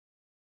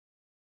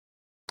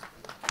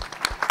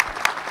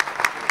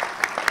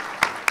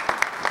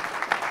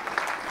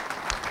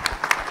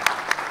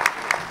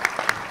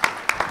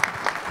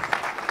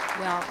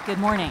Lael. Good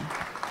morning.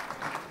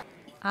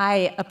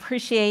 I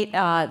appreciate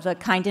the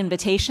kind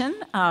invitation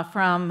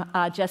from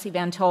Jesse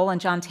Van Tol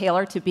and John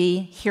Taylor to be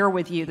here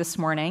with you this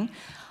morning.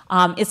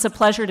 It's a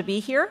pleasure to be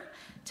here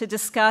to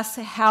discuss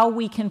how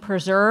we can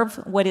preserve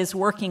what is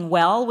working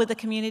well with the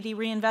Community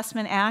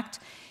Reinvestment Act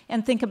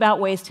and think about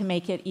ways to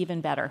make it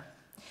even better.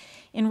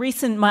 In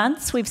recent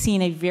months, we've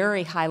seen a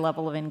very high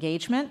level of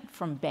engagement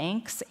from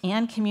banks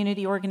and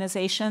community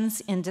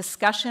organizations in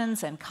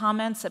discussions and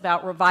comments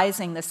about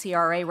revising the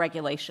CRA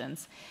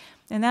regulations.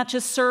 And that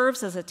just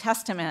serves as a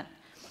testament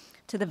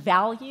to the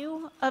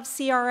value of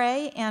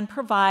CRA and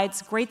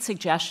provides great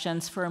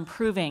suggestions for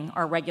improving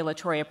our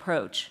regulatory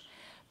approach.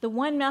 The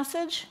one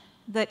message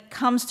that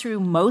comes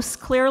through most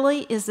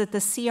clearly is that the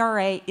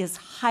CRA is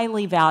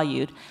highly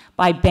valued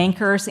by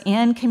bankers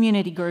and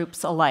community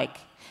groups alike.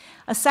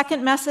 A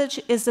second message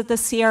is that the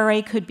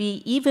CRA could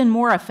be even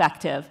more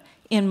effective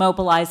in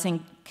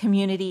mobilizing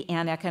community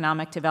and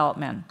economic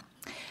development.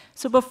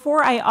 So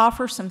before I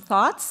offer some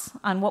thoughts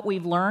on what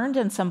we've learned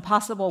and some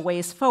possible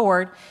ways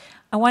forward,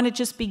 I want to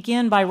just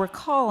begin by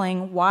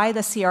recalling why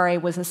the CRA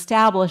was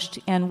established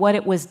and what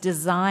it was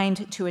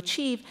designed to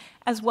achieve,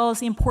 as well as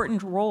the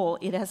important role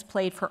it has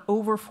played for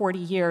over 40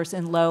 years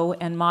in low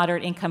and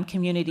moderate income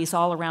communities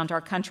all around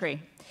our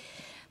country.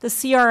 The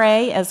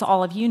CRA, as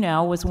all of you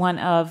know, was one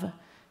of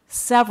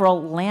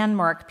several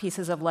landmark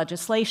pieces of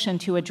legislation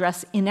to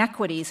address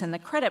inequities in the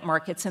credit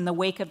markets in the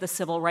wake of the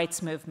civil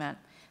rights movement.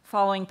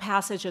 Following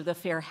passage of the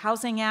Fair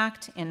Housing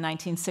Act in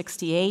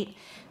 1968,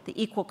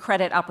 the Equal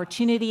Credit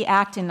Opportunity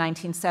Act in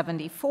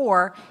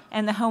 1974,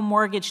 and the Home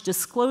Mortgage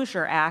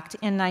Disclosure Act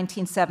in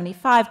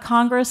 1975,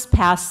 Congress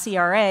passed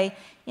CRA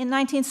in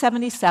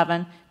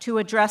 1977 to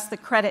address the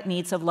credit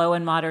needs of low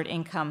and moderate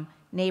income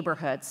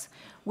neighborhoods.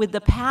 With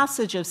the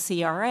passage of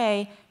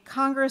CRA,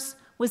 Congress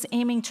was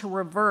aiming to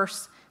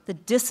reverse the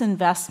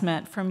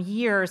disinvestment from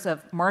years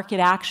of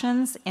market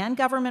actions and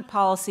government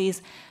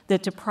policies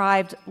that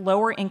deprived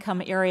lower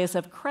income areas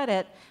of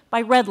credit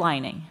by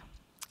redlining,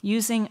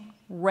 using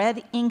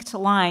red inked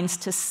lines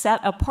to set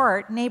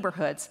apart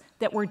neighborhoods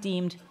that were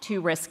deemed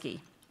too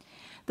risky.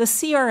 The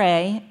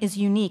CRA is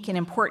unique in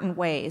important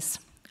ways.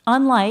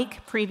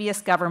 Unlike previous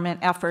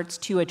government efforts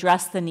to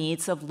address the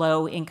needs of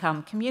low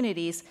income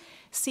communities,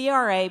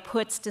 CRA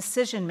puts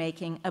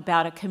decision-making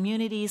about a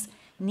community's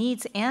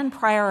needs and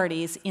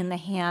priorities in the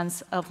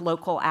hands of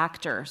local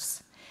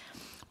actors.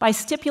 By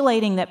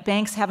stipulating that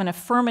banks have an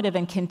affirmative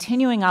and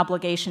continuing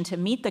obligation to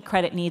meet the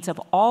credit needs of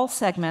all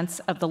segments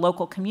of the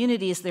local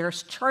communities they're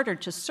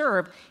chartered to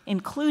serve,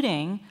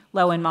 including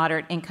low and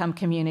moderate income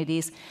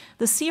communities,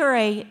 the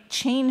CRA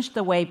changed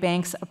the way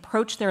banks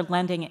approach their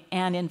lending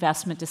and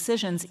investment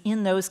decisions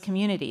in those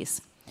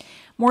communities.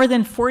 More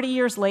than 40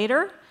 years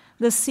later,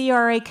 the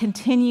CRA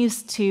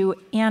continues to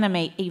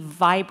animate a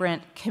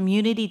vibrant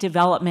community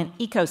development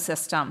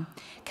ecosystem,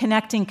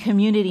 connecting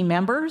community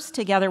members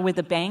together with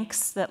the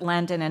banks that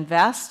lend and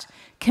invest,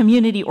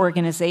 community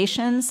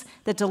organizations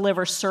that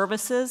deliver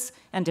services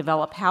and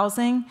develop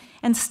housing,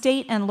 and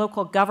state and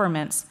local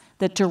governments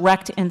that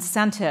direct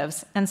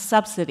incentives and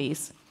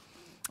subsidies.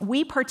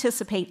 We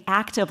participate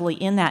actively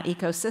in that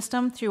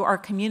ecosystem through our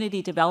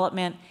community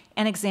development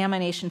and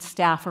examination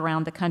staff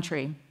around the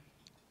country.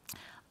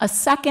 A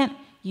second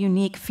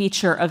unique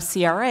feature of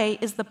CRA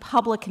is the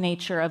public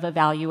nature of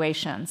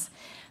evaluations.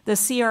 The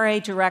CRA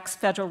directs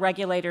federal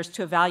regulators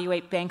to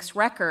evaluate banks'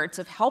 records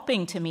of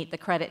helping to meet the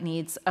credit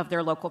needs of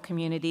their local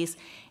communities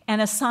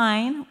and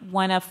assign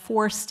one of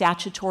 4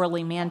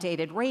 statutorily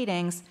mandated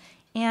ratings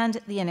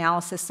and the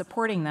analysis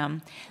supporting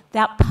them.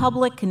 That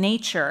public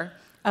nature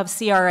of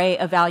CRA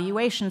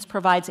evaluations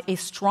provides a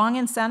strong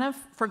incentive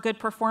for good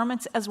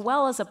performance as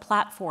well as a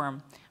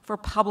platform for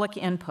public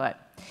input.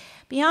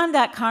 Beyond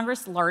that,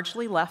 Congress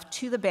largely left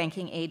to the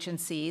banking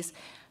agencies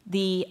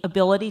the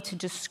ability to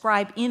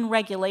describe in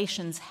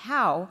regulations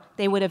how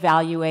they would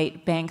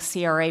evaluate bank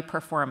CRA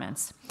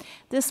performance.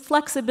 This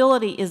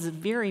flexibility is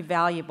very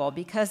valuable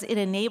because it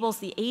enables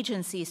the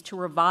agencies to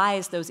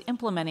revise those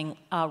implementing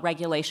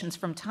regulations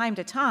from time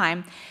to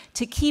time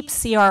to keep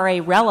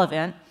CRA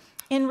relevant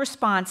in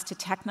response to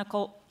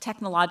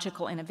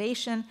technological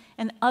innovation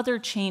and other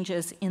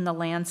changes in the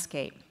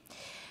landscape.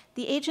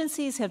 The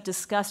agencies have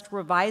discussed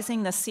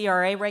revising the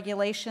CRA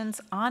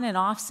regulations on and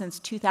off since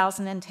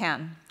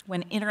 2010,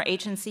 when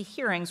interagency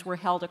hearings were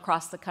held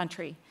across the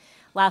country.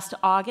 Last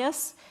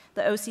August,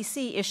 the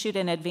OCC issued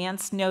an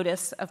advance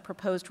notice of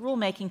proposed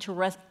rulemaking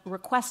to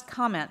request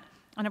comment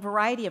on a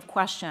variety of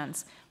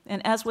questions.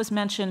 And as was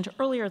mentioned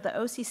earlier, the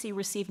OCC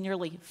received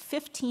nearly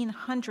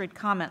 1,500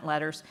 comment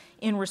letters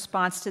in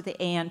response to the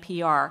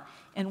ANPR,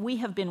 and we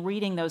have been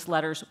reading those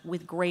letters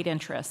with great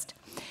interest.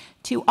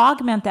 To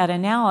augment that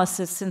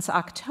analysis, since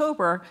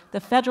October, the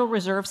Federal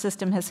Reserve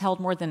System has held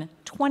more than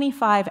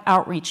 25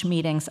 outreach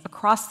meetings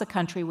across the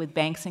country with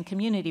banks and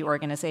community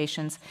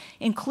organizations,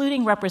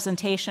 including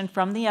representation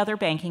from the other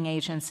banking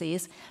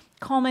agencies,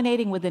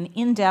 culminating with an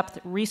in-depth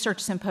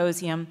research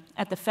symposium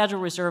at the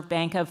Federal Reserve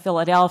Bank of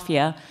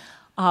Philadelphia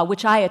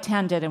which I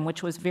attended and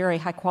which was very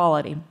high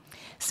quality.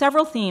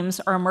 Several themes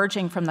are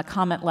emerging from the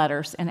comment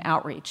letters and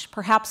outreach.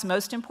 Perhaps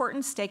most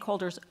important,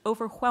 stakeholders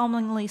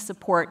overwhelmingly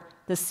support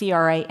the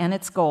CRA and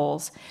its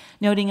goals,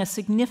 noting a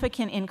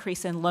significant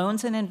increase in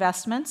loans and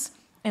investments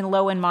in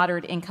low and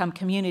moderate income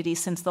communities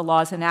since the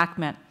law's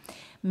enactment.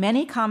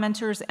 Many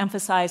commenters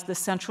emphasize the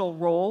central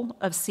role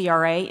of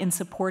CRA in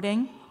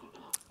supporting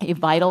a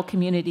vital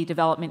community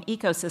development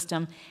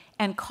ecosystem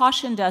and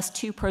cautioned us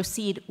to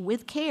proceed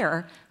with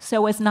care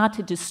so as not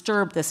to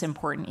disturb this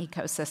important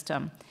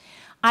ecosystem.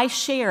 I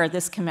share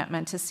this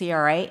commitment to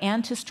CRA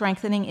and to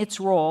strengthening its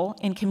role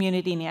in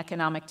community and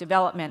economic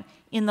development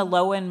in the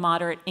low and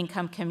moderate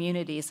income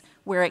communities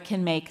where it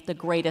can make the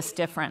greatest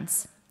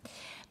difference.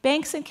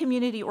 Banks and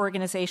community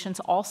organizations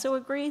also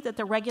agree that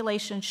the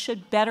regulations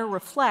should better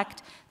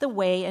reflect the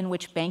way in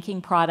which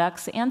banking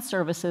products and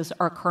services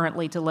are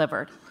currently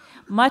delivered.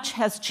 Much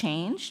has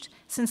changed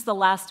since the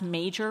last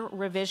major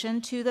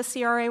revision to the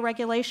CRA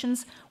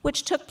regulations,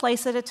 which took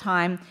place at a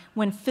time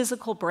when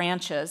physical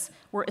branches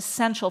were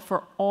essential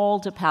for all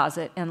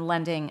deposit and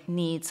lending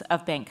needs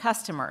of bank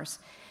customers.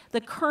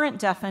 The current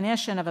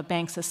definition of a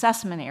bank's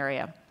assessment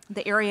area,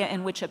 the area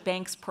in which a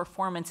bank's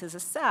performance is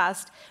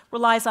assessed,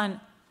 relies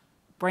on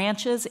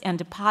branches and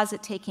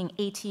deposit-taking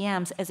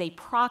ATMs as a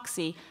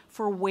proxy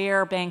for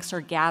where banks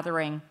are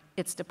gathering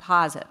its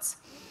deposits.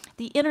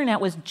 The internet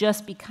was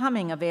just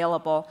becoming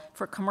available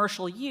for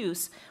commercial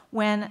use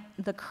when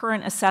the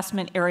current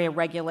assessment area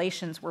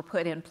regulations were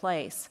put in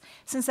place.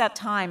 Since that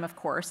time, of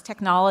course,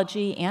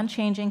 technology and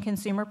changing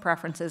consumer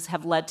preferences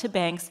have led to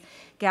banks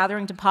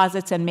gathering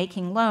deposits and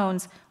making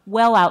loans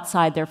well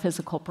outside their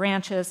physical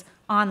branches,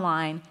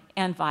 online,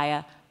 and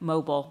via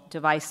mobile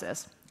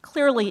devices.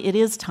 Clearly, it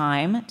is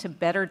time to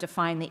better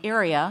define the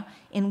area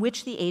in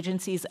which the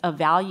agencies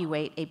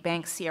evaluate a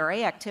bank's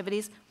CRA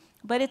activities,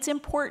 but it's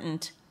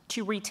important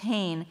to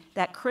retain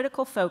that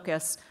critical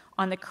focus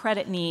on the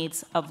credit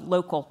needs of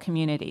local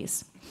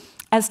communities.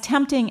 As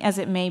tempting as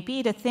it may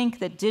be to think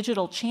that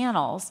digital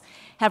channels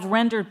have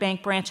rendered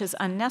bank branches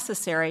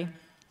unnecessary,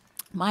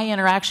 my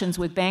interactions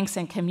with banks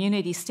and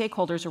community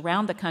stakeholders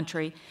around the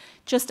country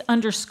just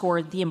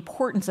underscored the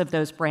importance of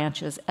those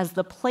branches as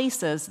the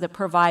places that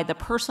provide the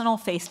personal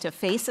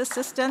face-to-face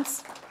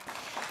assistance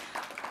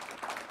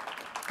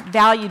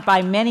valued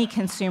by many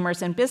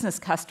consumers and business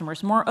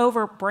customers.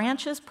 Moreover,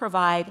 branches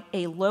provide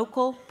a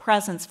local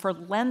presence for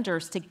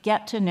lenders to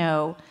get to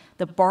know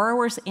the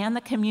borrowers and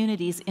the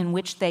communities in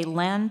which they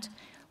lend,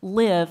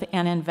 live,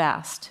 and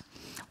invest.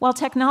 While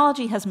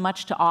technology has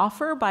much to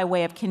offer by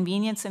way of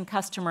convenience and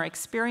customer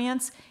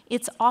experience,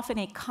 it's often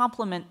a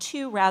complement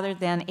to rather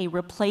than a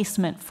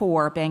replacement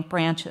for bank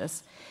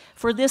branches.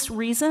 For this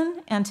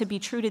reason, and to be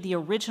true to the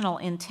original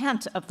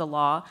intent of the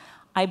law,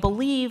 I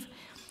believe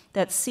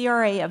that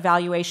CRA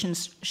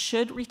evaluations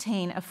should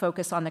retain a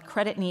focus on the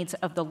credit needs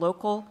of the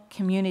local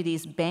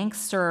communities banks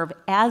serve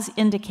as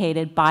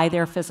indicated by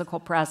their physical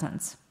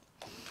presence.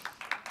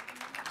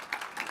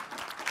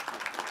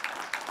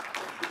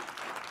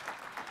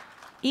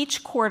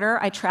 Each quarter,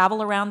 I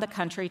travel around the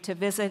country to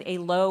visit a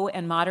low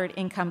and moderate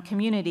income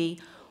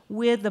community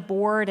with the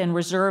board and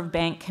Reserve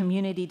Bank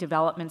community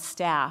development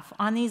staff.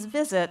 On these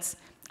visits,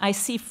 I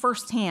see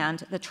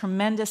firsthand the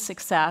tremendous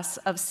success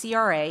of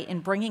CRA in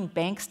bringing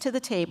banks to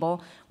the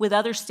table with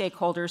other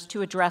stakeholders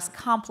to address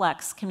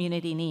complex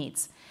community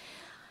needs.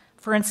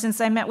 For instance,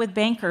 I met with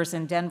bankers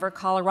in Denver,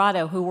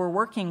 Colorado, who were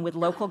working with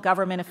local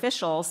government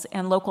officials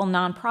and local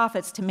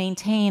nonprofits to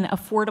maintain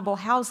affordable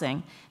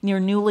housing near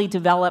newly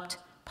developed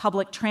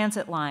public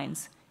transit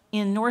lines.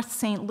 In North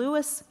St.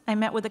 Louis, I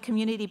met with a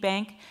community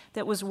bank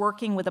that was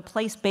working with a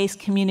place-based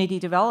community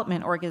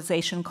development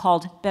organization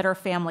called Better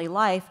Family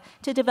Life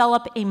to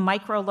develop a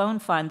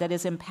microloan fund that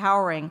is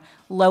empowering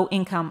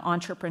low-income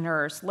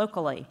entrepreneurs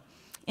locally.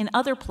 In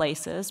other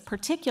places,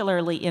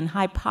 particularly in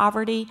high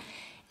poverty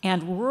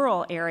and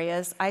rural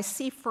areas, I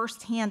see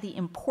firsthand the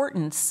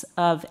importance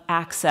of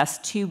access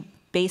to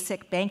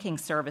basic banking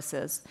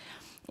services.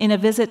 In a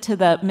visit to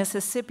the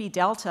Mississippi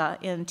Delta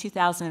in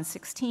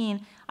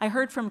 2016, I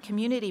heard from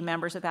community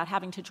members about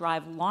having to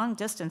drive long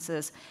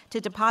distances to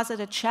deposit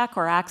a check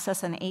or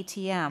access an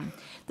ATM.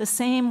 The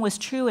same was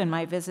true in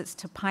my visits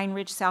to Pine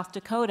Ridge, South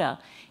Dakota,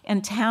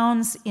 and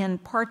towns in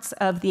parts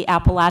of the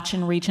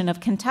Appalachian region of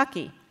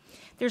Kentucky.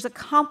 There's a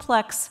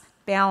complex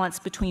balance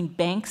between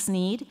banks'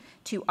 need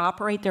to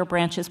operate their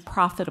branches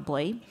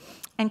profitably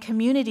and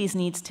communities'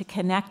 needs to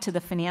connect to the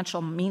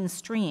financial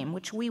mainstream,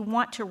 which we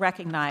want to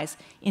recognize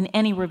in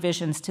any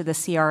revisions to the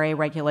CRA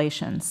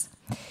regulations.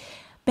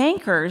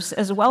 Bankers,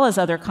 as well as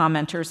other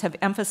commenters, have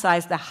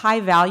emphasized the high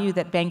value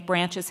that bank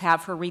branches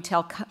have for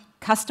retail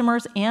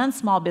customers and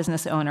small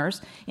business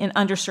owners in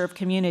underserved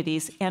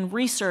communities, and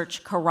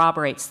research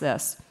corroborates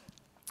this.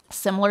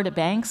 Similar to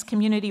banks,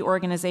 community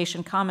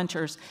organization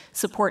commenters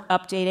support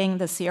updating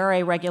the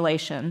CRA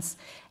regulations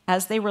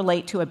as they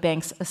relate to a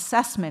bank's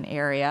assessment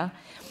area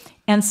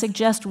and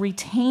suggest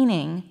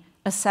retaining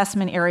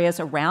assessment areas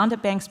around a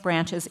bank's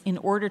branches in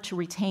order to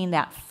retain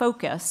that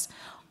focus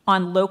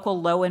on local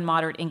low and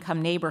moderate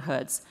income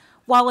neighborhoods.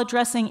 while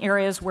addressing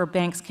areas where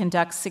banks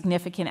conduct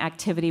significant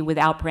activity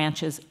without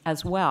branches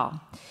as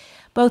well.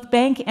 Both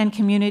bank and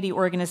community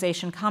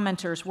organization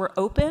commenters were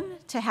open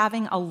to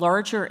having a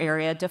larger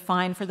area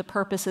defined for the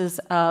purposes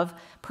of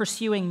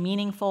pursuing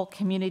meaningful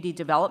community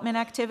development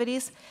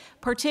activities,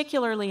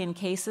 particularly in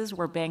cases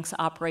where banks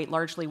operate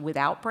largely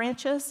without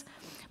branches.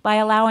 By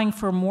allowing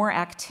for more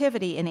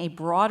activity in a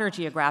broader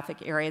geographic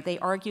area, they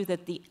argue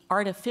that the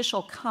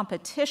artificial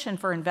competition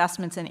for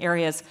investments in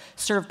areas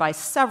served by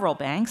several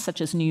banks,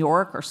 such as New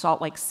York or Salt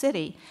Lake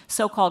City,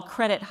 so-called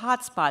credit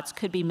hotspots,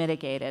 could be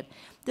mitigated.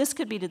 This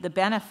could be to the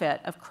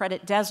benefit of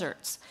credit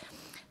deserts,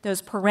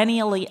 those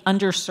perennially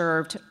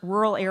underserved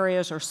rural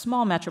areas or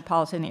small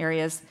metropolitan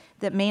areas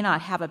that may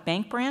not have a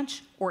bank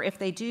branch, or if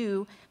they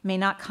do, may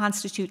not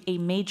constitute a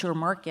major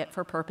market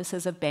for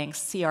purposes of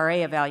banks' CRA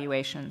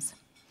evaluations.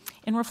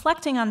 In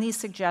reflecting on these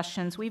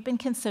suggestions, we've been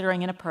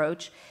considering an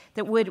approach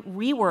that would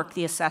rework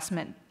the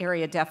assessment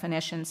area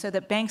definition so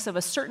that banks of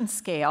a certain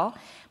scale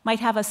might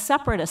have a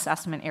separate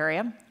assessment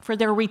area for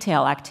their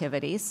retail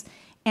activities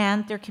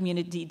and their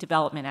community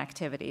development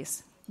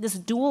activities. This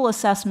dual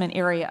assessment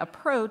area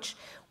approach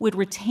would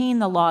retain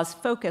the law's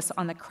focus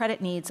on the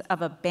credit needs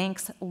of a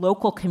bank's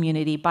local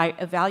community by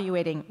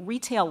evaluating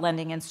retail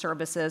lending and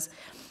services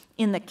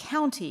in the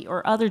county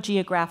or other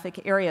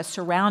geographic area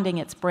surrounding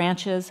its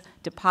branches,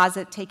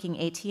 deposit-taking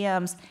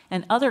ATMs,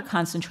 and other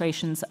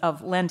concentrations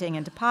of lending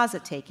and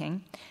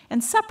deposit-taking.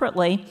 And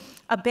separately,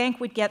 a bank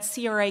would get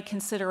CRA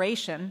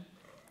consideration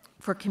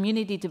for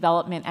community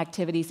development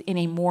activities in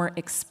a more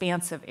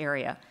expansive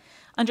area.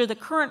 Under the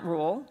current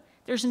rule,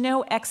 there's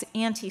no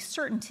ex-ante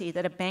certainty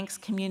that a bank's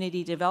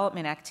community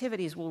development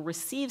activities will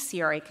receive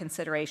CRA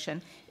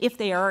consideration if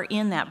they are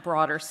in that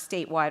broader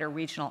statewide or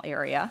regional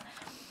area.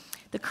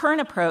 The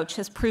current approach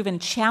has proven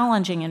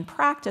challenging in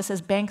practice as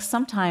banks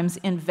sometimes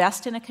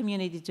invest in a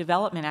community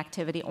development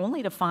activity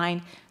only to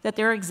find that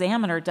their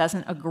examiner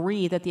doesn't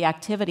agree that the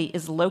activity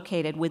is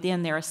located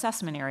within their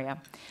assessment area.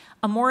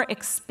 A more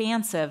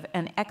expansive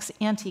and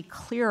ex-ante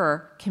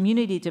clearer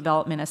community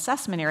development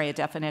assessment area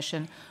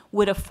definition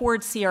would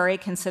afford CRA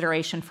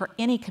consideration for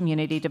any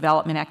community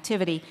development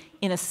activity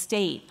in a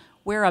state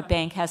where a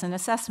bank has an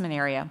assessment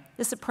area.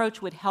 This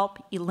approach would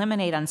help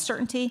eliminate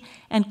uncertainty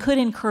and could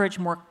encourage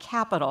more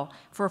capital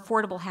for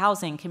affordable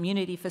housing,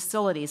 community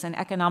facilities, and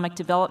economic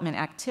development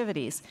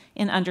activities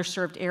in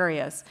underserved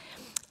areas.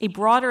 A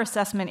broader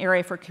assessment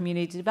area for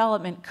community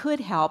development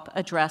could help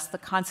address the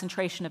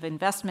concentration of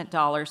investment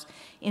dollars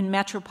in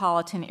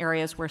metropolitan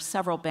areas where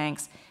several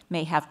banks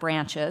may have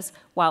branches,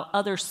 while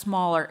other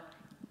smaller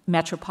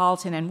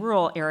metropolitan and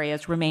rural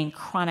areas remain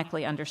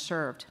chronically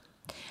underserved.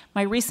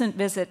 My recent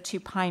visit to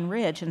Pine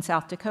Ridge in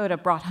South Dakota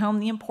brought home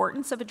the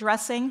importance of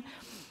addressing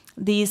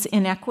these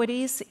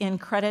inequities in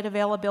credit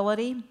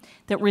availability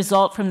that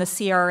result from the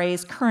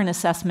CRA's current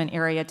assessment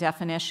area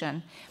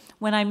definition.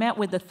 When I met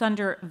with the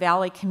Thunder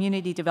Valley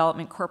Community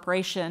Development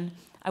Corporation,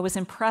 I was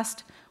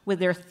impressed with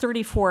their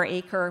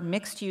 34-acre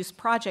mixed-use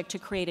project to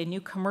create a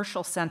new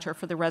commercial center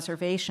for the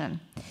reservation.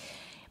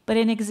 But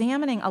in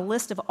examining a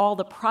list of all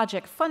the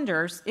project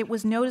funders, it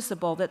was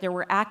noticeable that there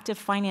were active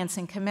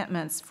financing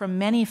commitments from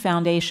many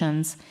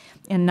foundations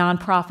and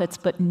nonprofits,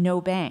 but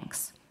no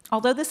banks.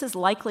 Although this is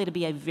likely to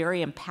be a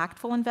very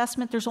impactful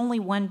investment, there's only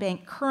one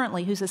bank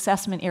currently whose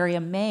assessment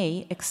area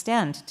may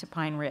extend to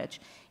Pine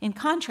Ridge. In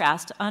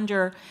contrast,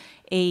 under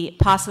a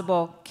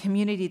possible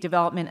community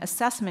development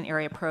assessment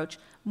area approach,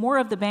 more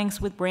of the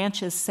banks with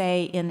branches,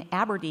 say, in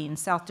Aberdeen,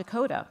 South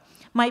Dakota,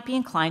 might be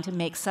inclined to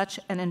make such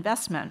an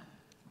investment.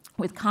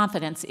 With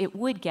confidence, it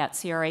would get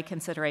CRA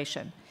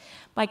consideration.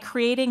 By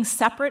creating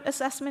separate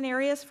assessment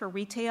areas for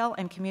retail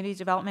and community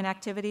development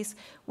activities,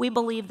 we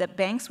believe that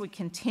banks would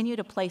continue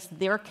to place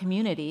their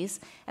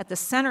communities at the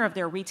center of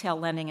their retail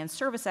lending and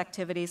service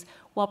activities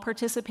while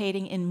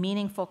participating in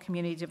meaningful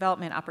community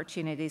development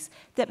opportunities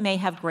that may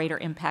have greater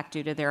impact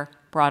due to their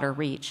broader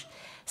reach.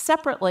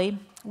 Separately,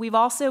 we've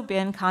also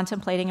been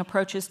contemplating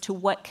approaches to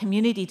what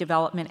community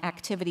development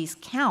activities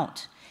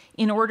count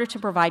in order to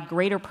provide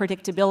greater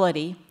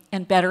predictability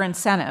and better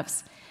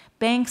incentives.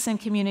 Banks and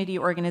community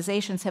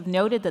organizations have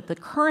noted that the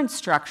current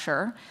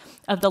structure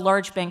of the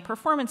large bank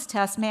performance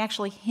test may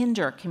actually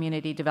hinder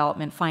community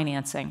development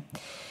financing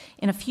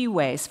in a few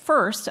ways.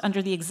 First,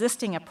 under the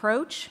existing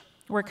approach,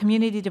 where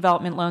community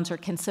development loans are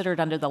considered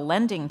under the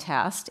lending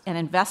test and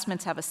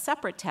investments have a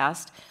separate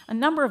test, a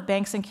number of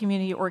banks and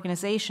community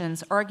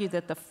organizations argue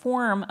that the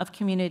form of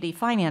community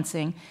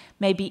financing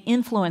may be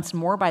influenced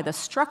more by the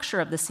structure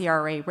of the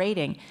CRA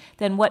rating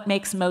than what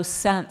makes most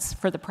sense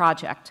for the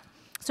project.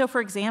 So, for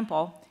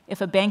example,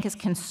 if a bank is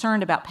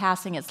concerned about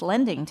passing its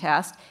lending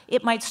test,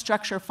 it might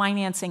structure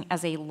financing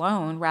as a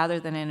loan rather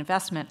than an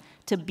investment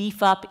to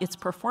beef up its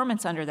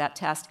performance under that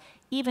test,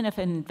 even if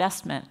an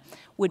investment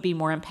would be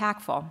more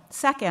impactful.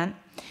 Second,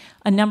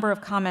 a number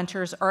of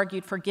commenters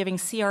argued for giving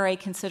CRA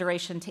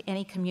consideration to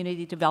any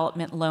community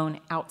development loan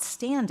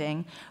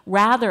outstanding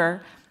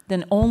rather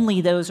than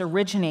only those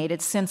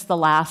originated since the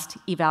last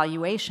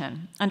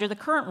evaluation. Under the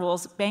current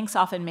rules, banks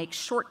often make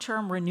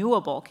short-term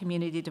renewable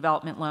community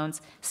development loans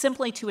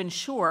simply to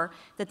ensure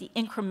that the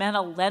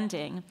incremental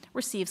lending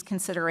receives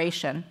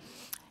consideration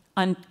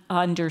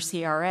under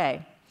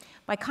CRA.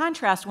 By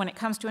contrast, when it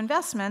comes to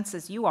investments,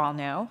 as you all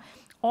know,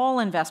 all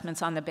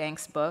investments on the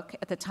bank's book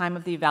at the time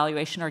of the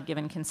evaluation are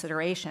given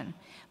consideration.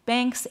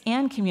 Banks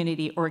and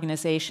community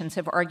organizations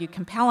have argued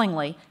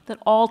compellingly that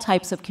all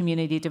types of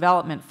community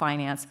development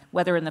finance,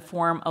 whether in the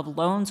form of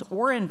loans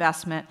or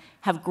investment,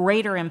 have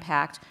greater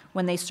impact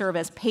when they serve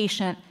as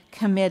patient,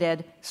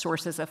 committed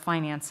sources of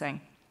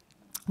financing.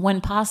 One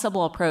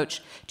possible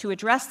approach to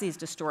address these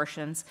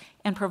distortions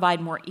and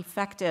provide more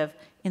effective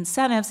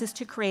incentives is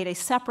to create a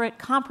separate,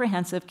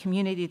 comprehensive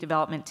community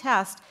development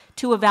test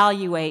to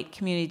evaluate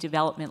community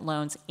development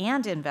loans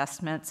and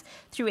investments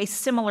through a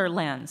similar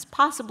lens,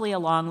 possibly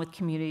along with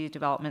community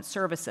development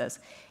services.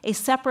 A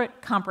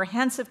separate,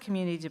 comprehensive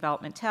community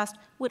development test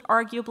would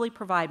arguably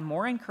provide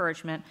more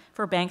encouragement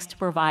for banks to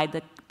provide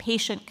the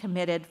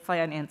patient-committed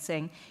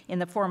financing in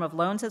the form of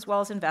loans as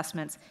well as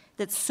investments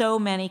that so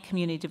many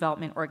community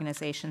development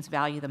organizations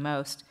value the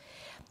most.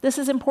 This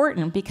is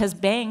important because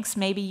banks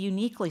may be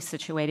uniquely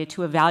situated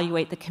to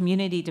evaluate the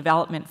community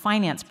development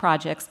finance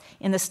projects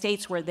in the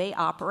states where they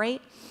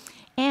operate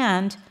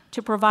and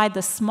to provide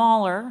the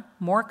smaller,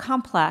 more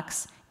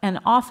complex, and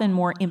often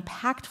more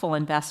impactful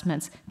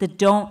investments that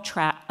don't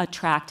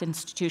attract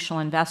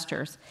institutional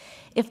investors.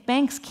 If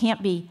banks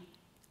can't be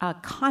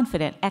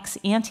confident ex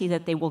ante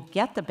that they will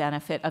get the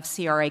benefit of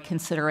CRA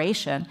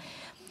consideration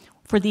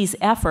for these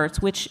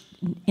efforts, which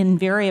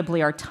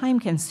invariably are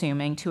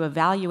time-consuming to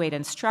evaluate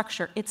and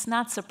structure, it's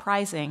not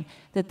surprising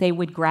that they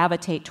would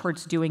gravitate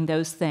towards doing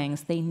those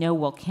things they know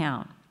will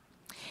count.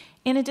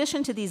 In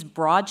addition to these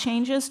broad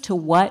changes to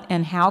what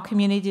and how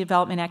community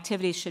development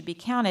activities should be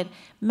counted,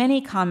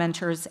 many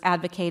commenters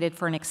advocated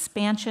for an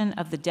expansion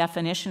of the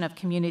definition of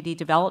community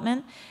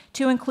development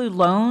to include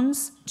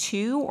loans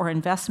to or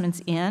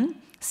investments in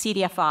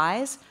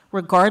CDFIs,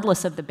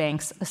 regardless of the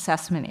bank's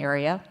assessment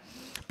area,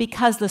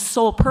 because the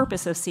sole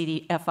purpose of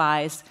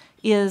CDFIs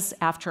is,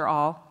 after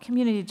all,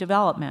 community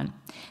development.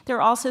 There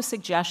are also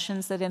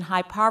suggestions that in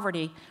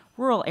high-poverty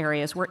rural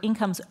areas where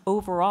incomes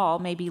overall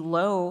may be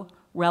low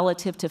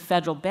relative to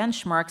federal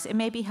benchmarks, it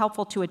may be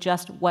helpful to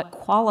adjust what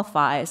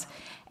qualifies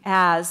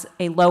as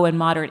a low and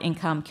moderate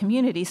income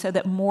community so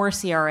that more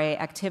CRA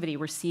activity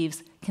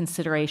receives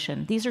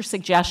consideration. These are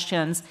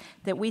suggestions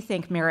that we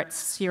think merit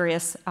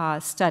serious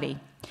study.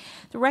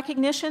 The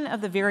recognition of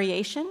the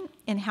variation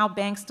in how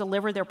banks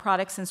deliver their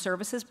products and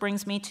services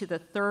brings me to the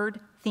third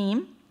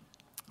theme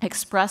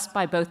expressed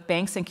by both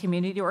banks and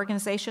community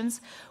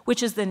organizations,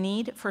 which is the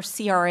need for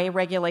CRA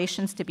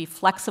regulations to be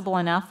flexible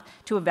enough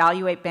to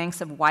evaluate banks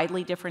of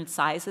widely different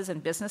sizes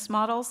and business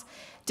models.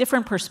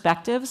 Different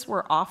perspectives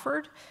were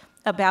offered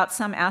about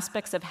some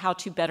aspects of how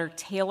to better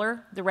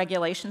tailor the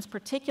regulations,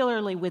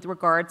 particularly with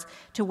regards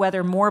to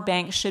whether more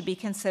banks should be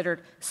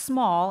considered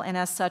small and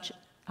as such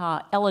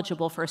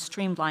eligible for a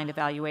streamlined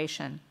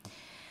evaluation.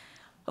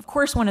 Of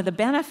course, one of the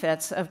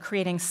benefits of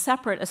creating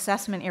separate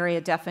assessment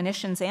area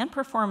definitions and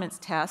performance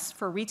tests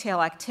for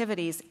retail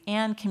activities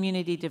and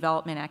community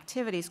development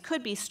activities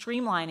could be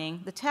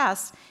streamlining the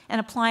tests and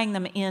applying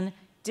them in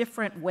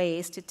different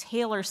ways to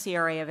tailor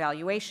CRA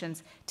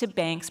evaluations to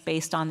banks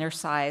based on their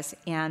size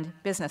and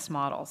business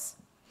models.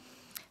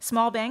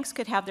 Small banks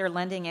could have their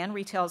lending and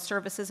retail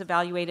services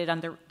evaluated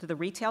under the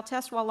retail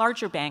test, while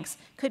larger banks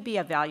could be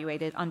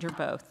evaluated under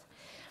both.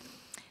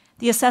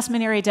 The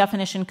assessment area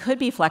definition could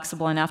be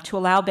flexible enough to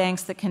allow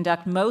banks that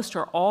conduct most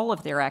or all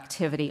of their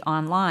activity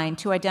online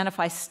to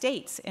identify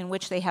states in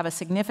which they have a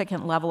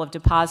significant level of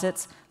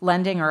deposits,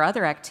 lending, or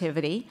other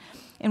activity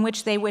in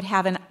which they would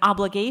have an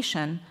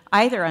obligation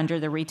either under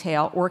the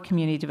retail or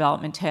community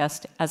development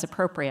test as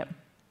appropriate.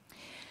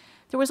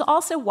 There was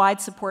also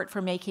wide support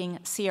for making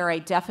CRA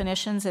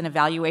definitions and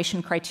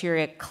evaluation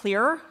criteria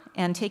clearer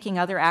and taking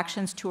other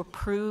actions to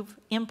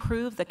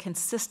improve the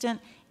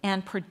consistent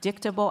and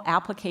predictable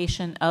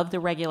application of the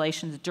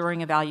regulations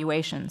during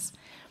evaluations.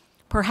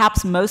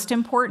 Perhaps most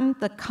important,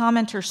 the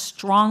commenters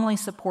strongly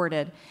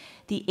supported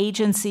the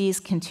agencies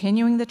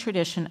continuing the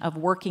tradition of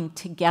working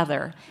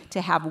together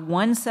to have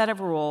one set of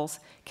rules,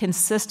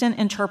 consistent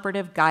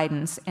interpretive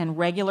guidance, and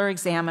regular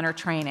examiner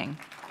training.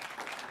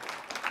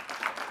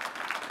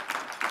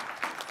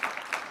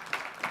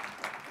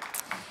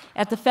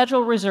 At the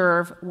Federal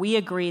Reserve, we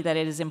agree that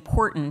it is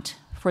important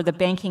for the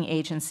banking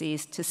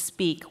agencies to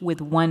speak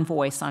with one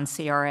voice on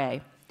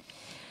CRA.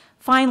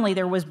 Finally,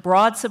 there was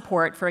broad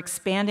support for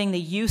expanding the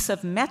use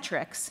of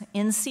metrics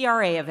in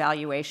CRA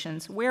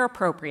evaluations where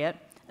appropriate,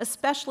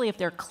 especially if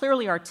they're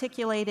clearly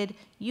articulated,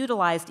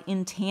 utilized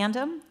in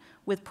tandem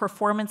with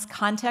performance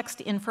context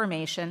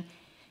information,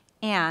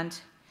 and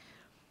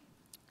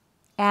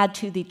add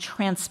to the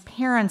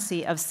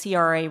transparency of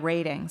CRA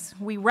ratings.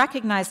 We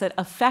recognize that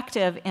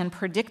effective and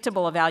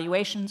predictable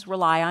evaluations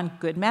rely on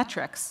good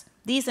metrics.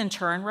 These, in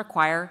turn,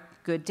 require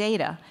good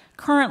data.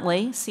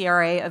 Currently,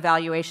 CRA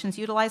evaluations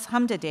utilize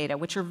HMDA data,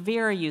 which are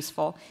very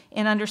useful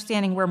in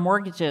understanding where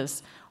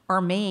mortgages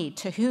are made,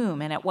 to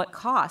whom, and at what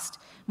cost.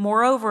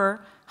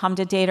 Moreover,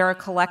 HMDA data are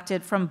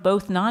collected from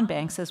both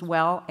non-banks as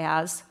well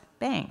as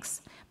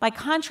banks. By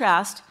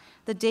contrast,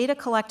 the data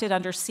collected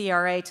under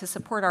CRA to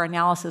support our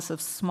analysis of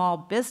small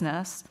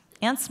business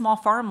and small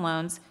farm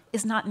loans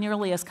is not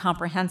nearly as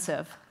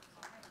comprehensive.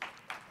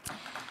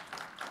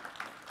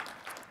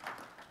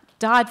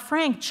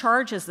 Dodd-Frank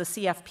charges the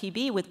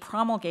CFPB with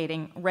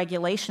promulgating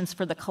regulations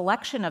for the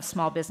collection of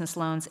small business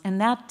loans,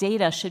 and that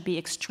data should be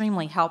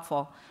extremely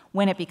helpful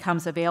when it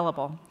becomes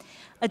available.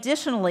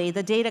 Additionally,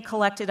 the data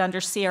collected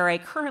under CRA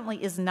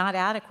currently is not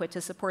adequate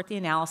to support the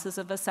analysis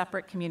of a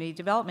separate community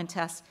development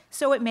test,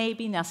 so it may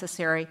be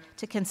necessary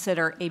to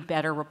consider a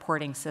better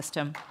reporting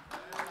system.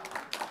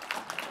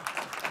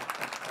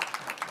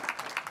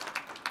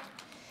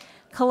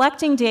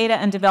 Collecting data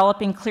and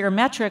developing clear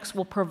metrics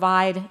will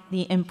provide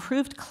the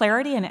improved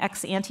clarity and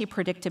ex-ante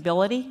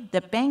predictability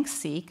that banks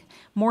seek.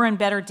 More and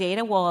better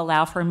data will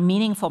allow for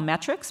meaningful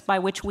metrics by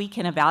which we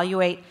can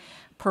evaluate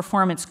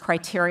performance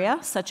criteria,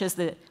 such as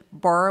the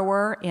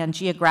borrower and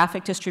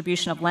geographic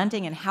distribution of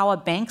lending and how a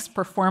bank's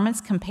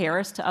performance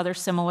compares to other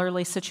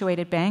similarly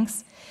situated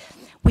banks.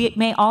 We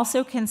may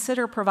also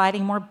consider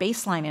providing more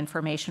baseline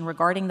information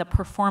regarding the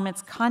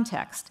performance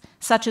context,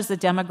 such as the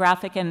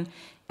demographic and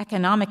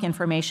economic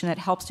information that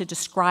helps to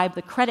describe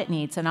the credit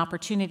needs and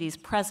opportunities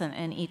present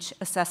in each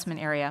assessment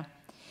area.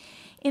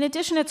 In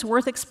addition, it's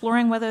worth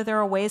exploring whether there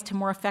are ways to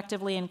more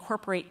effectively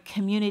incorporate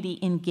community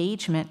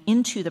engagement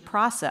into the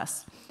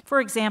process.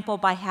 For example,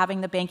 by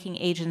having the banking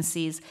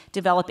agencies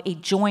develop a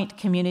joint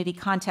community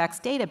contacts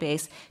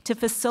database to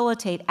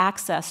facilitate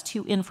access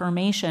to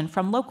information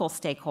from local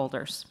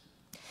stakeholders.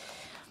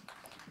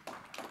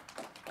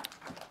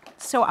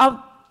 So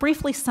I'll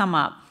briefly sum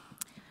up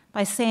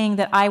by saying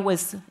that I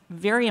was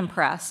very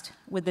impressed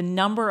with the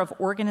number of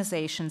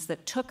organizations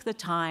that took the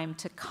time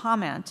to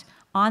comment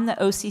on the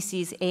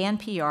OCC's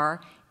ANPR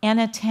and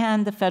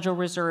attend the Federal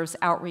Reserve's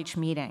outreach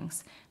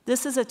meetings.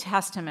 This is a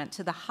testament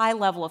to the high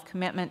level of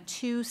commitment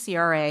to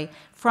CRA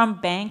from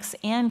banks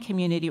and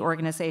community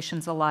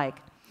organizations alike.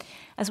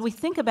 As we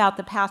think about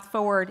the path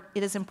forward,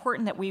 it is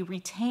important that we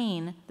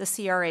retain the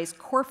CRA's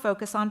core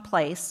focus on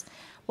place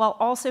while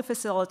also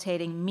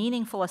facilitating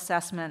meaningful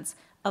assessments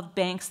of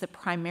banks that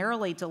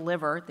primarily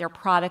deliver their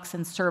products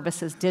and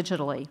services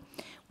digitally.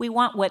 We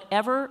want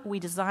whatever we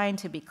design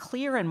to be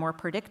clear and more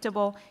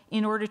predictable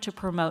in order to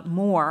promote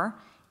more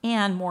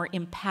and more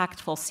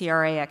impactful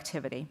CRA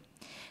activity.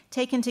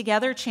 Taken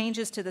together,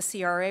 changes to the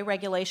CRA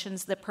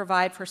regulations that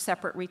provide for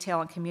separate retail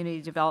and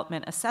community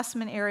development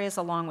assessment areas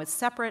along with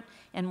separate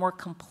and more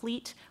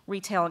complete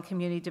retail and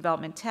community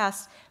development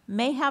tests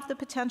may have the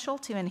potential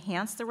to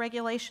enhance the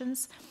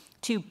regulations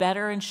to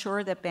better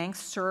ensure that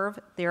banks serve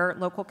their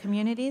local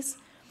communities.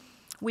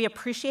 We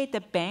appreciate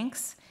that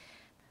banks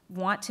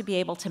want to be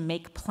able to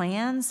make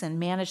plans and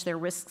manage their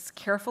risks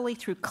carefully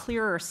through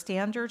clearer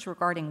standards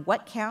regarding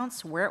what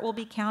counts, where it will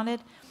be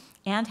counted,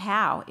 and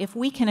how. If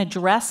we can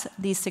address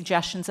these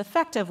suggestions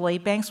effectively,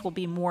 banks will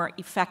be more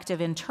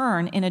effective in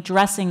turn in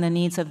addressing the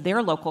needs of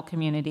their local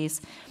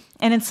communities,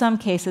 and in some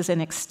cases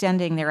in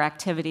extending their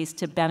activities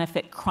to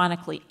benefit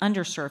chronically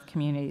underserved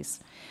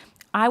communities.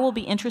 I will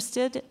be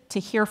interested to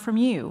hear from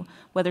you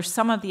whether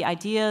some of the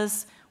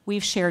ideas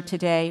we've shared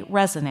today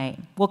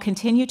resonate. We'll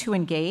continue to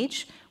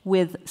engage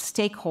with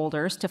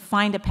stakeholders to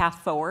find a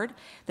path forward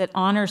that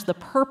honors the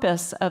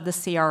purpose of the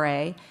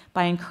CRA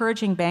by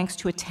encouraging banks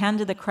to attend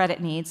to the credit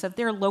needs of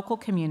their local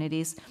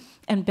communities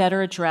and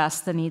better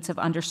address the needs of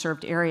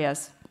underserved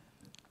areas.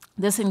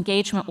 This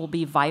engagement will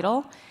be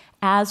vital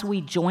as we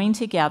join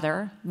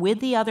together with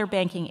the other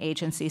banking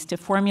agencies to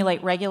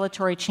formulate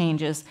regulatory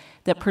changes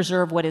that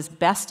preserve what is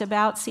best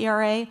about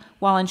CRA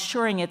while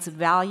ensuring its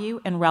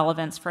value and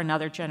relevance for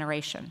another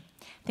generation.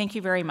 Thank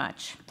you very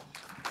much.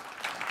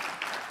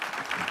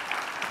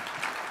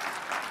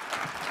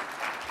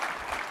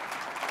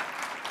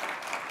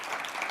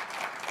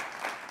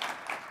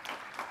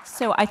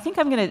 So I think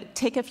I'm going to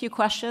take a few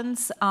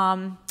questions.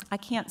 I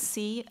can't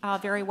see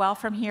very well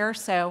from here,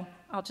 so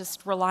I'll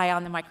just rely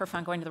on the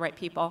microphone going to the right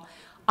people.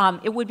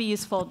 It would be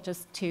useful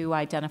just to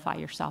identify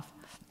yourself.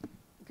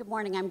 Good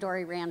morning. I'm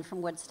Dory Rand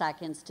from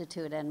Woodstock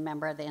Institute and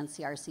member of the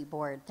NCRC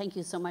board. Thank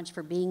you so much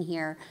for being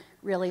here.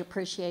 Really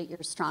appreciate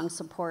your strong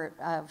support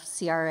of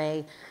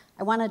CRA.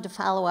 I wanted to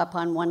follow up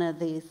on one of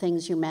the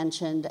things you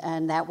mentioned,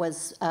 and that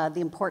was the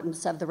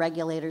importance of the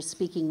regulators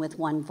speaking with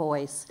one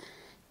voice.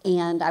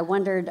 And I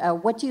wondered,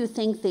 what do you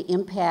think the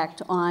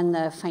impact on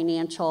the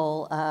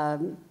financial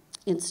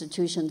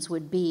institutions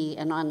would be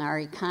and on our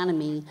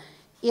economy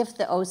if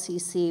the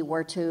OCC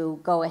were to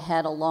go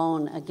ahead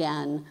alone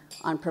again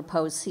on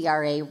proposed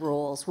CRA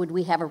rules? Would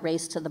we have a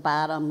race to the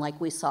bottom like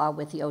we saw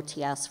with the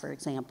OTS, for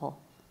example?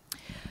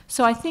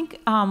 So I think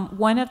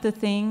one of the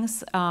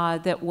things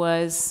that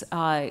was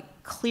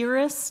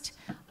clearest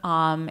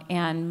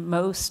and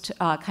most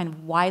kind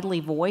of widely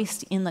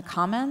voiced in the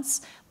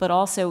comments, but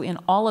also in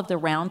all of the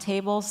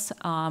roundtables.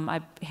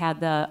 I've had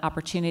the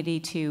opportunity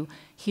to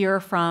hear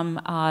from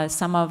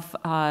some of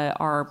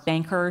our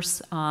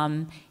bankers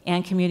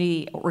and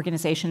community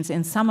organizations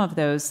in some of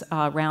those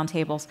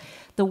roundtables.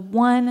 The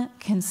one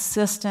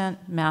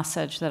consistent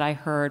message that I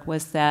heard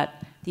was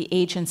that the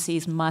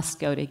agencies must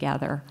go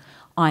together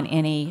on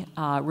any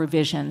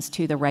revisions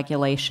to the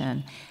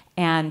regulation.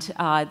 And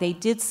they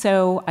did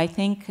so, I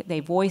think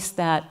they voiced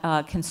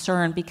that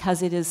concern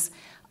because it is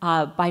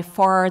by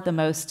far the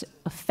most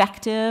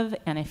effective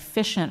and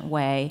efficient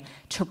way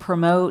to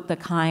promote the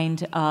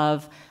kind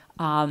of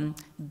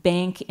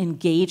bank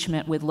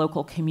engagement with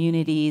local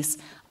communities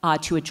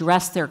to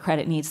address their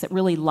credit needs that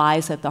really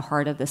lies at the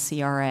heart of the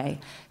CRA.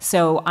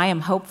 So I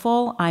am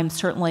hopeful. I'm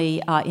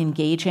certainly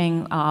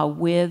engaging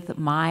with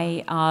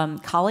my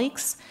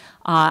colleagues.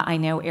 I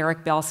know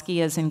Eric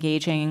Belsky is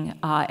engaging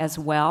as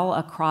well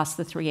across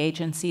the three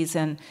agencies,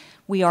 and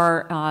we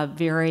are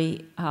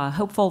very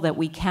hopeful that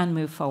we can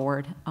move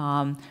forward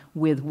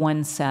with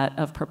one set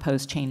of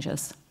proposed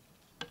changes.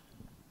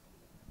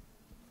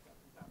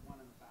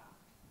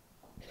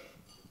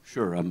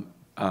 Sure.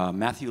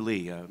 Matthew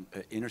Lee,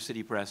 Inner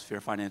City Press,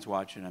 Fair Finance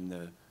Watch, and I'm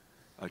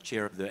the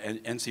chair of the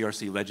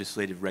NCRC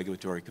Legislative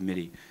Regulatory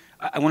Committee.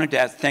 I wanted to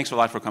ask, thanks a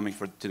lot for coming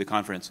to the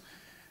conference.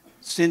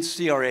 Since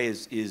CRA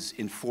is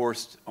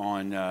enforced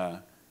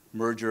on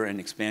merger and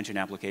expansion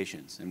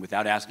applications, and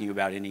without asking you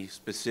about any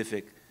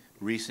specific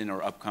recent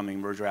or upcoming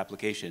merger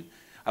application,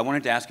 I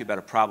wanted to ask you about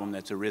a problem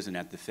that's arisen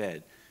at the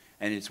Fed.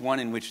 And it's one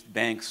in which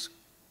banks,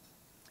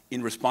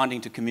 in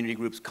responding to community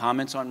groups'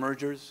 comments on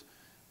mergers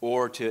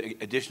or to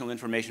additional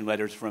information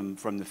letters from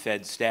the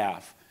Fed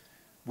staff,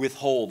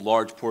 withhold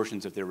large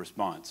portions of their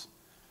response,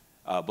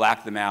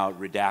 black them out,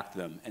 redact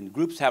them. And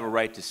groups have a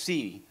right to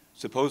see,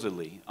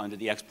 supposedly, under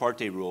the ex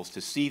parte rules, to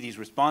see these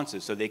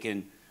responses so they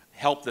can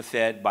help the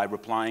Fed by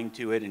replying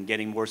to it and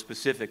getting more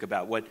specific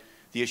about what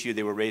the issue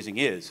they were raising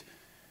is.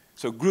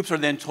 So groups are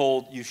then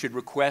told you should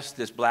request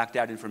this blacked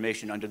out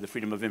information under the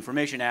Freedom of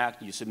Information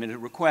Act. You submit a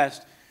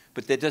request,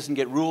 but that doesn't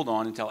get ruled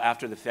on until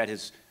after the Fed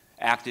has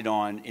acted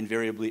on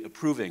invariably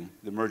approving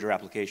the merger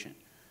application.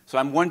 So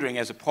I'm wondering,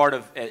 as a part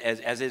of,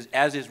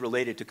 as is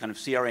related to kind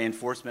of CRA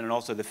enforcement and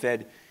also the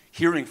Fed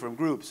hearing from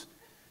groups,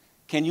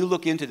 can you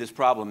look into this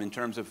problem in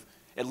terms of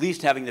at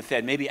least having the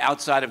Fed, maybe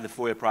outside of the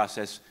FOIA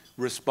process,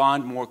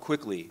 respond more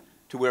quickly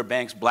to where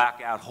banks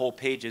black out whole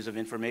pages of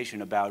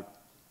information about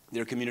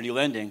their community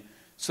lending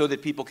so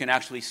that people can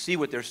actually see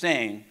what they're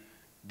saying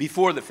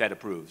before the Fed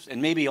approves? And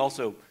maybe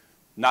also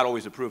not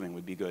always approving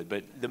would be good,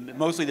 but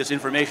mostly this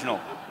informational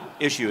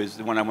issue is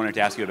the one I wanted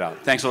to ask you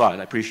about. Thanks a lot.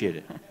 I appreciate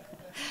it.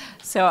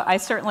 So I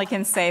certainly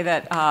can say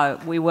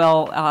that we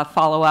will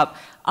follow up.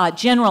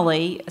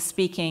 Generally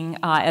speaking,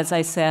 as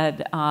I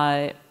said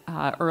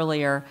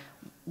earlier,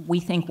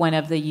 we think one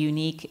of the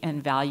unique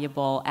and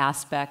valuable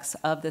aspects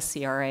of the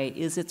CRA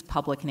is its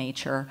public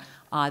nature,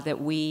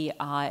 that we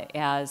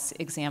as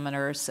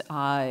examiners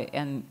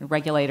and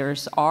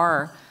regulators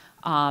are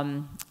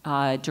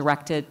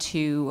directed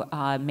to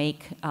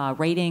make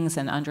ratings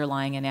and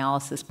underlying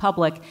analysis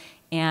public,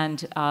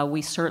 and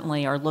we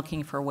certainly are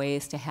looking for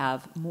ways to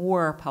have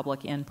more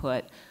public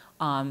input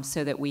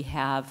so that we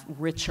have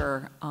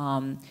richer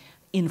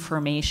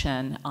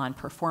information on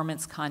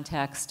performance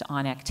context,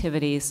 on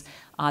activities.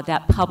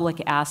 That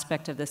public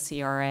aspect of the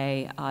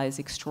CRA is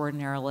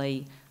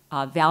extraordinarily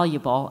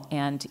valuable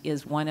and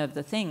is one of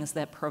the things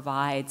that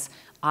provides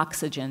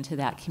oxygen to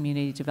that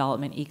community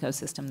development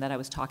ecosystem that I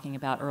was talking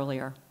about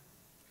earlier.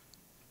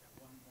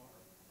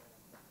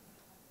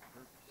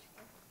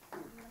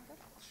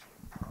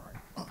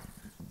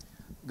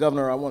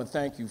 Governor, I want to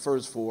thank you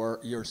first for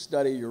your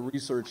study, your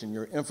research, and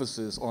your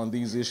emphasis on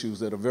these issues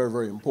that are very,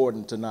 very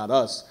important to not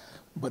us,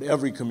 but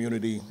every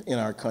community in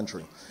our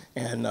country.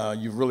 And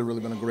you've really,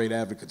 really been a great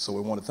advocate, so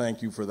we want to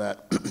thank you for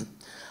that.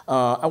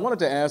 I wanted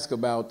to ask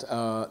about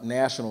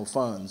national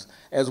funds.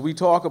 As we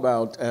talk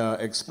about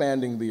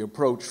expanding the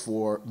approach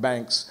for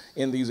banks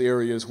in these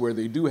areas where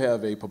they do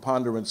have a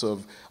preponderance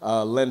of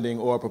lending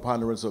or a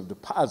preponderance of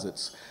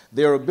deposits,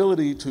 their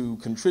ability to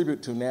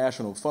contribute to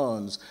national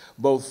funds,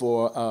 both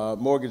for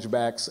mortgage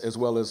backs as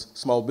well as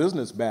small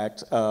business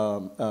backed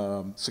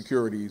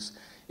securities,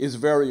 is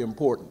very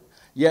important.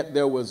 Yet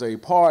there was a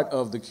part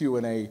of the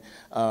Q&A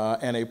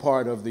and a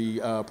part of the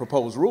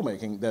proposed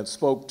rulemaking that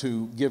spoke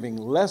to giving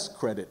less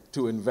credit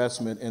to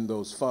investment in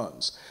those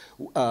funds.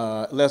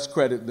 Less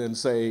credit than,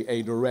 say,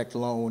 a direct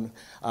loan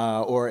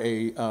or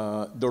a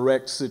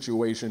direct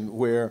situation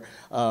where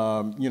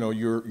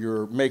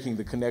you're making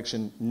the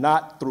connection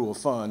not through a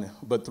fund,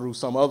 but through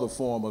some other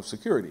form of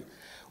security.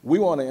 We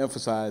want to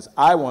emphasize,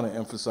 I want to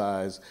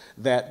emphasize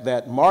that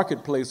that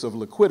marketplace of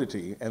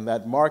liquidity and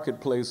that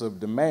marketplace of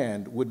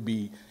demand would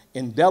be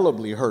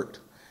indelibly hurt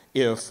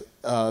if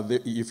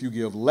you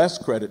give less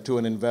credit to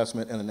an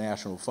investment in a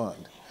national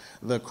fund.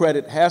 The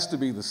credit has to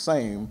be the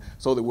same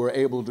so that we're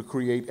able to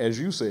create, as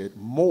you said,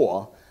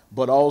 more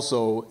but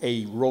also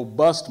a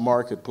robust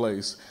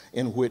marketplace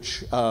in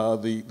which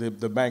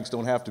the banks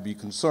don't have to be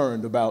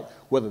concerned about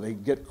whether they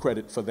get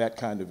credit for that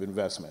kind of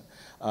investment.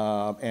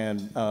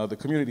 The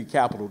Community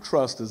Capital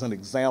Trust is an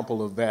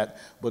example of that,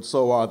 but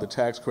so are the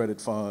tax credit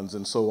funds,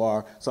 and so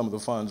are some of the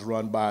funds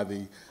run by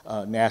the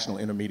national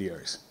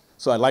intermediaries.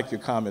 So I'd like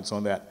your comments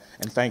on that,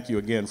 and thank you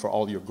again for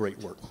all your great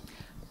work.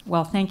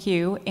 Well, thank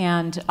you,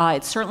 and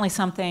it's certainly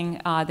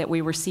something that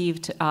we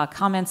received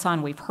comments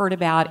on, we've heard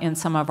about in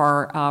some of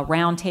our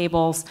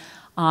roundtables,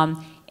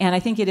 and I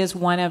think it is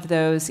one of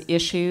those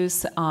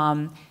issues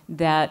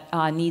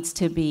that needs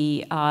to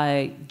be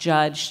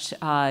judged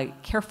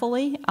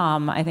carefully.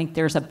 I think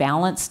there's a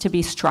balance to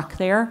be struck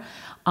there,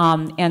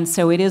 and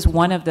so it is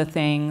one of the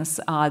things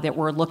that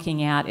we're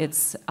looking at.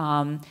 It's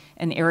an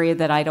area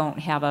that I don't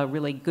have a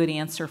really good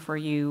answer for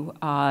you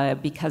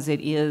because it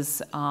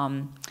is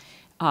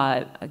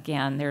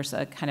again, there's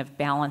a kind of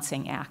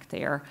balancing act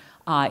there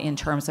in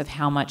terms of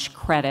how much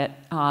credit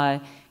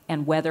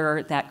and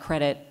whether that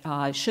credit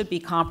should be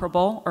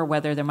comparable or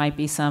whether there might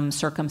be some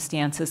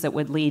circumstances that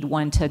would lead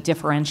one to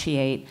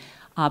differentiate.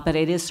 But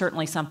it is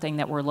certainly something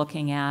that we're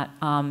looking at.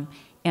 And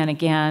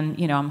again,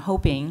 you know, I'm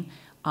hoping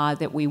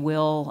that we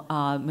will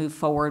move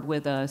forward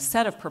with a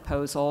set of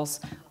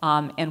proposals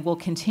and we'll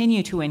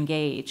continue to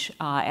engage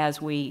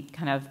as we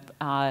kind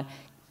of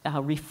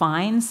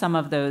refine some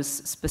of those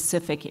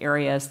specific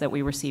areas that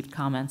we received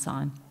comments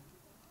on.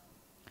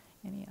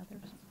 Any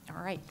others?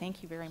 All right,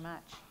 thank you very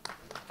much.